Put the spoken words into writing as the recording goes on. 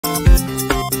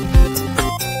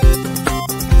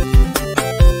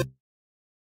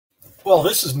Well,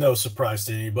 this is no surprise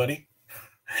to anybody.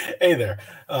 Hey there,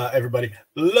 everybody.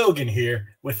 Logan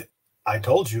here with, I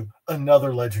told you,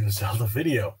 another Legend of Zelda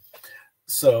video.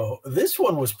 So this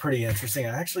one was pretty interesting.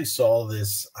 I actually saw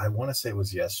this, I want to say it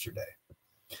was yesterday.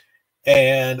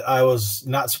 And I was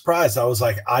not surprised. I was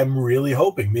like, I'm really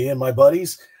hoping. Me and my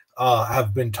buddies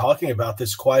have been talking about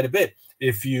this quite a bit.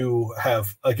 If you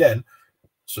have, again,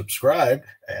 subscribed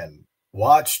and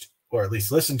watched, or at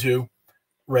least listened to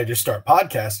Ready to Start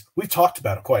podcast, we've talked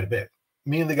about it quite a bit.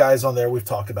 Me and the guys on there, we've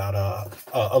talked about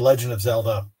a Legend of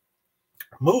Zelda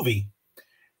movie.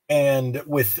 And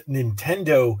with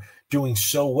Nintendo doing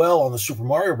so well on the Super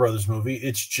Mario Brothers movie,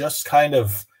 it's just kind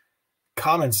of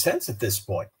common sense at this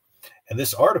point. And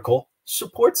this article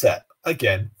supports that,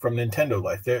 again, from Nintendo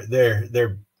Life.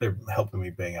 They're helping me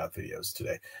bang out videos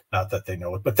today. Not that they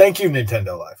know it, but thank you,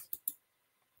 Nintendo Life.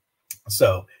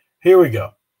 So here we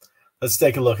go. Let's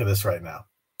take a look at this right now.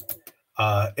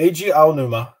 Eiji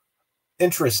Aonuma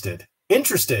interested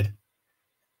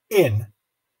in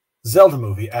Zelda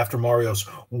movie after Mario's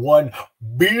 $1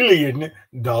 billion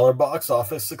box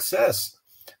office success.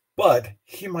 But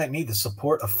he might need the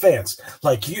support of fans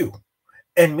like you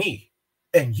and me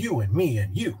and you and me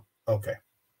and you. Okay.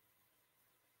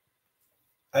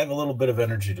 I have a little bit of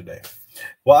energy today.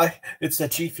 Why? It's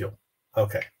that G Fuel.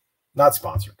 Okay. Not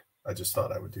sponsored. I just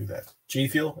thought I would do that. G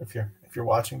Fuel, if you're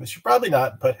watching this, you're probably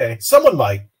not, but hey, someone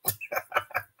might.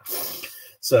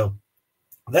 So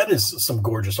that is some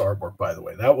gorgeous artwork, by the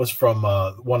way. That was from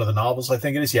one of the novels, I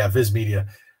think it is. Yeah, Viz Media.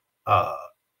 I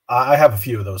have a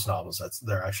few of those novels.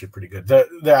 They're actually pretty good.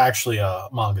 They're actually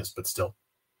mangas, but still,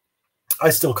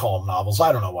 I still call them novels.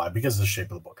 I don't know why, because of the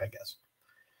shape of the book, I guess.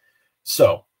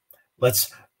 So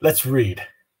let's read.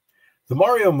 The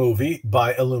Mario movie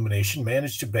by Illumination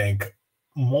managed to bank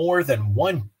more than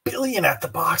 $1 billion at the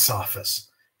box office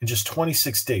in just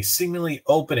 26 days, seemingly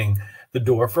opening the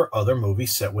door for other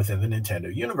movies set within the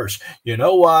Nintendo universe. You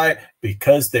know why?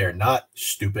 Because they're not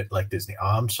stupid like Disney.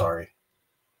 I'm sorry.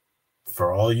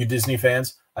 For all you Disney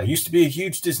fans, I used to be a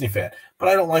huge Disney fan, but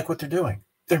I don't like what they're doing.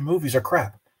 Their movies are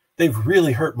crap. They've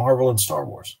really hurt Marvel and Star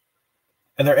Wars.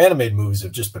 And their animated movies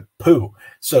have just been poo.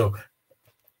 So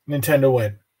Nintendo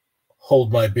went,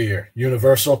 hold my beer.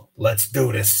 Universal, let's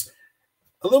do this.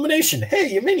 Illumination,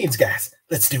 hey, you Minions guys,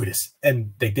 let's do this.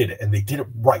 And they did it, and they did it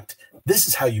right. This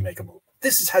is how you make a movie.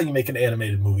 This is how you make an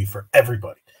animated movie for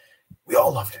everybody. We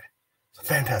all loved it. It's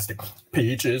fantastic.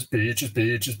 Peaches, peaches,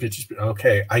 peaches, peaches.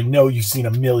 Okay, I know you've seen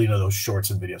a million of those shorts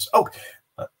and videos. Oh,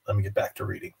 let me get back to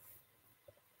reading.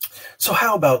 So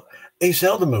how about a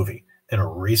Zelda movie? In a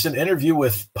recent interview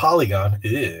with Polygon,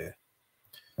 yeah,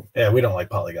 we don't like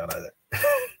Polygon either.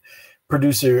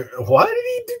 Producer, why did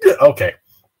he do that? Okay.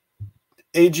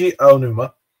 Eiji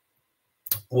Aonuma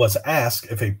was asked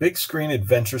if a big screen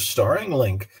adventure starring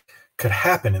Link could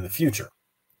happen in the future.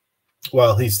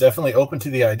 While he's definitely open to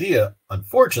the idea,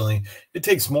 unfortunately, it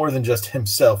takes more than just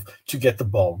himself to get the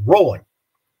ball rolling.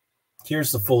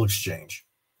 Here's the full exchange.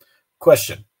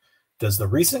 Question: does the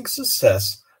recent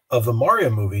success of the Mario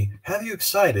movie have you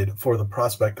excited for the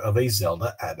prospect of a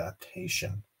Zelda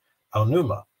adaptation?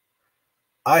 Aonuma: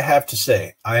 I have to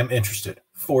say, I am interested,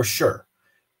 for sure.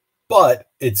 But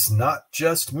it's not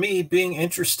just me being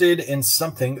interested in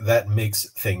something that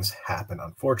makes things happen,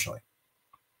 unfortunately.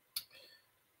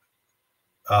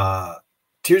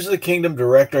 Tears of the Kingdom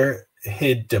director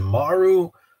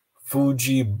Hidemaru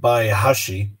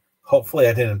Fujibayashi, hopefully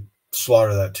I didn't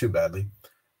slaughter that too badly,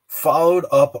 followed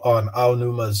up on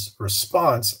Aonuma's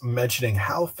response, mentioning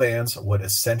how fans would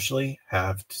essentially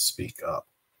have to speak up.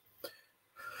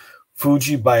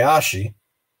 Fujibayashi: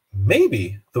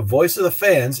 maybe the voice of the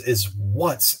fans is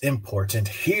what's important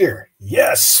here.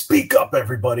 Yes, speak up,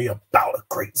 everybody, about a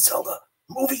great Zelda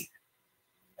movie.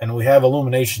 And we have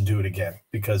Illumination do it again,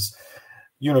 because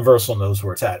Universal knows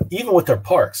where it's at. Even with their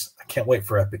parks, I can't wait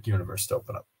for Epic Universe to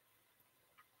open up.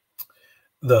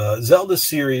 The Zelda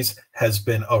series has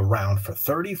been around for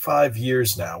 35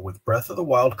 years now, with Breath of the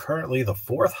Wild currently the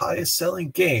 4th highest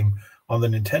selling game on the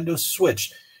Nintendo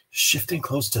Switch, shifting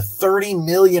close to 30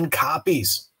 million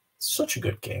copies. Such a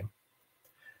good game.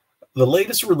 The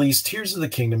latest release, Tears of the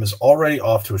Kingdom, is already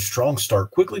off to a strong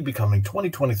start, quickly becoming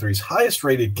 2023's highest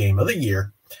rated game of the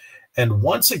year, and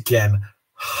once again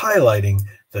highlighting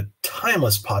the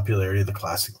timeless popularity of the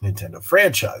classic Nintendo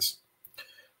franchise.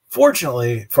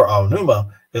 Fortunately for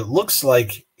Aonuma, it looks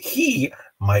like he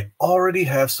might already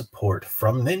have support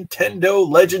from Nintendo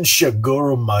legend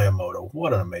Shigeru Miyamoto.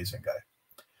 What an amazing guy.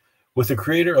 With the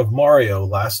creator of Mario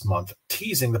last month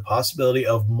teasing the possibility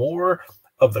of more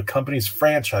of the company's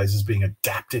franchises being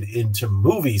adapted into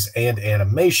movies and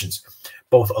animations.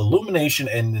 Both Illumination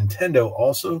and Nintendo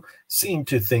also seem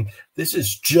to think this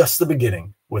is just the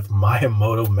beginning, with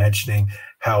Miyamoto mentioning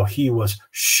how he was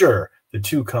sure the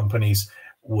two companies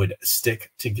would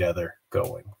stick together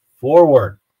going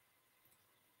forward.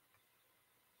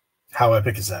 How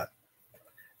epic is that?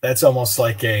 That's almost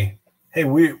like a, hey,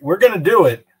 we're going to do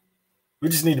it. We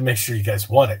just need to make sure you guys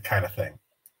want it kind of thing.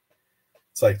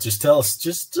 It's like, just tell us,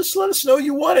 just let us know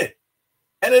you want it,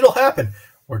 and it'll happen.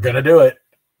 We're going to do it,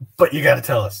 but you got to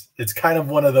tell us. It's kind of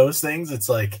one of those things. It's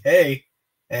like, hey,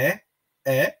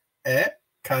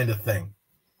 kind of thing.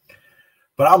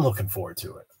 But I'm looking forward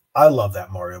to it. I love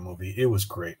that Mario movie. It was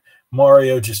great.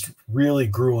 Mario just really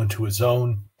grew into his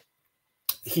own.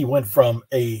 He went from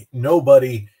a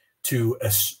nobody to a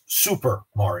super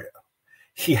Mario.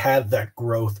 He had that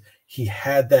growth. He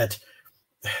had that,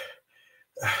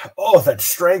 that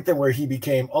strength, and where he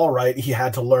became, all right, he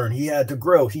had to learn. He had to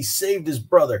grow. He saved his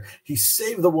brother. He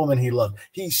saved the woman he loved.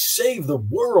 He saved the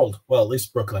world. Well, at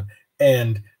least Brooklyn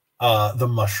and the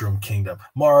Mushroom Kingdom.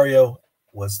 Mario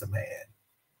was the man.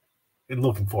 And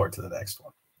looking forward to the next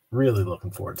one. Really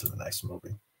looking forward to the next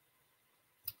movie.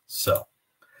 So,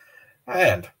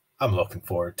 and I'm looking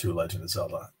forward to Legend of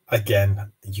Zelda.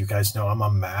 Again, you guys know I'm a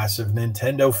massive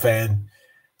Nintendo fan.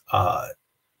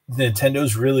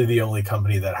 Nintendo's really the only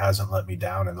company that hasn't let me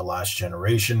down in the last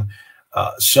generation.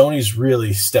 Sony's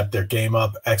really stepped their game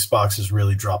up. Xbox has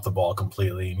really dropped the ball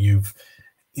completely. And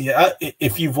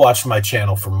if you've watched my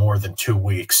channel for more than 2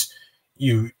 weeks,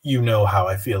 you know how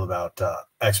I feel about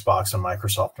Xbox and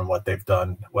Microsoft and what they've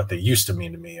done, what they used to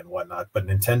mean to me and whatnot. But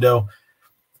Nintendo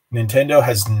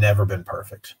has never been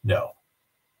perfect. No.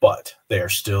 But they are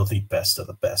still the best of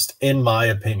the best, in my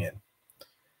opinion.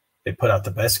 They put out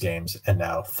the best games and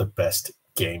now the best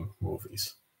game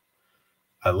movies.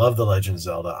 I love The Legend of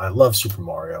Zelda. I love Super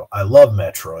Mario. I love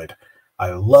Metroid.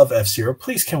 I love F-Zero.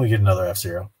 Please, can we get another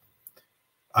F-Zero?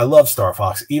 I love Star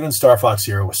Fox. Even Star Fox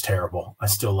Zero was terrible. I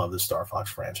still love the Star Fox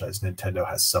franchise. Nintendo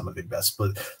has some of the best,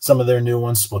 but some of their new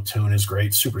ones. Splatoon is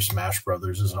great. Super Smash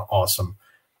Brothers is an awesome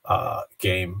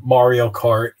game. Mario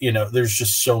Kart, there's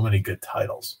just so many good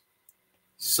titles.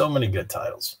 So many good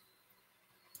titles.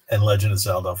 And Legend of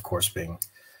Zelda, of course, being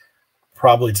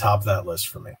probably top of that list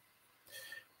for me.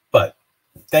 But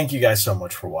thank you guys so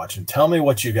much for watching. Tell me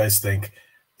what you guys think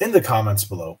in the comments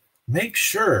below. Make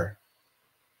sure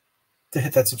to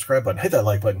hit that subscribe button, hit that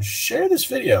like button, share this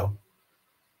video,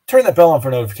 turn that bell on for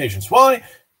notifications. Why?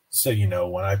 So you know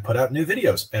when I put out new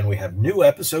videos, and we have new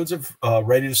episodes of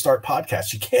Ready to Start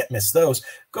podcasts. You can't miss those.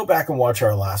 Go back and watch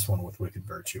our last one with Wicked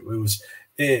Virtue.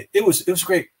 It was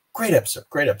great. Great episode.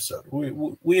 Great episode.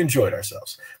 We enjoyed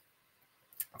ourselves.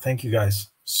 Thank you guys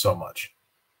so much.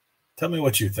 Tell me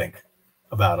what you think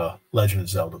about a Legend of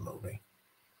Zelda movie.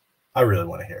 I really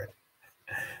want to hear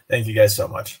it. Thank you guys so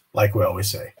much. Like we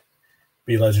always say,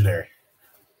 be legendary.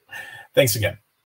 Thanks again.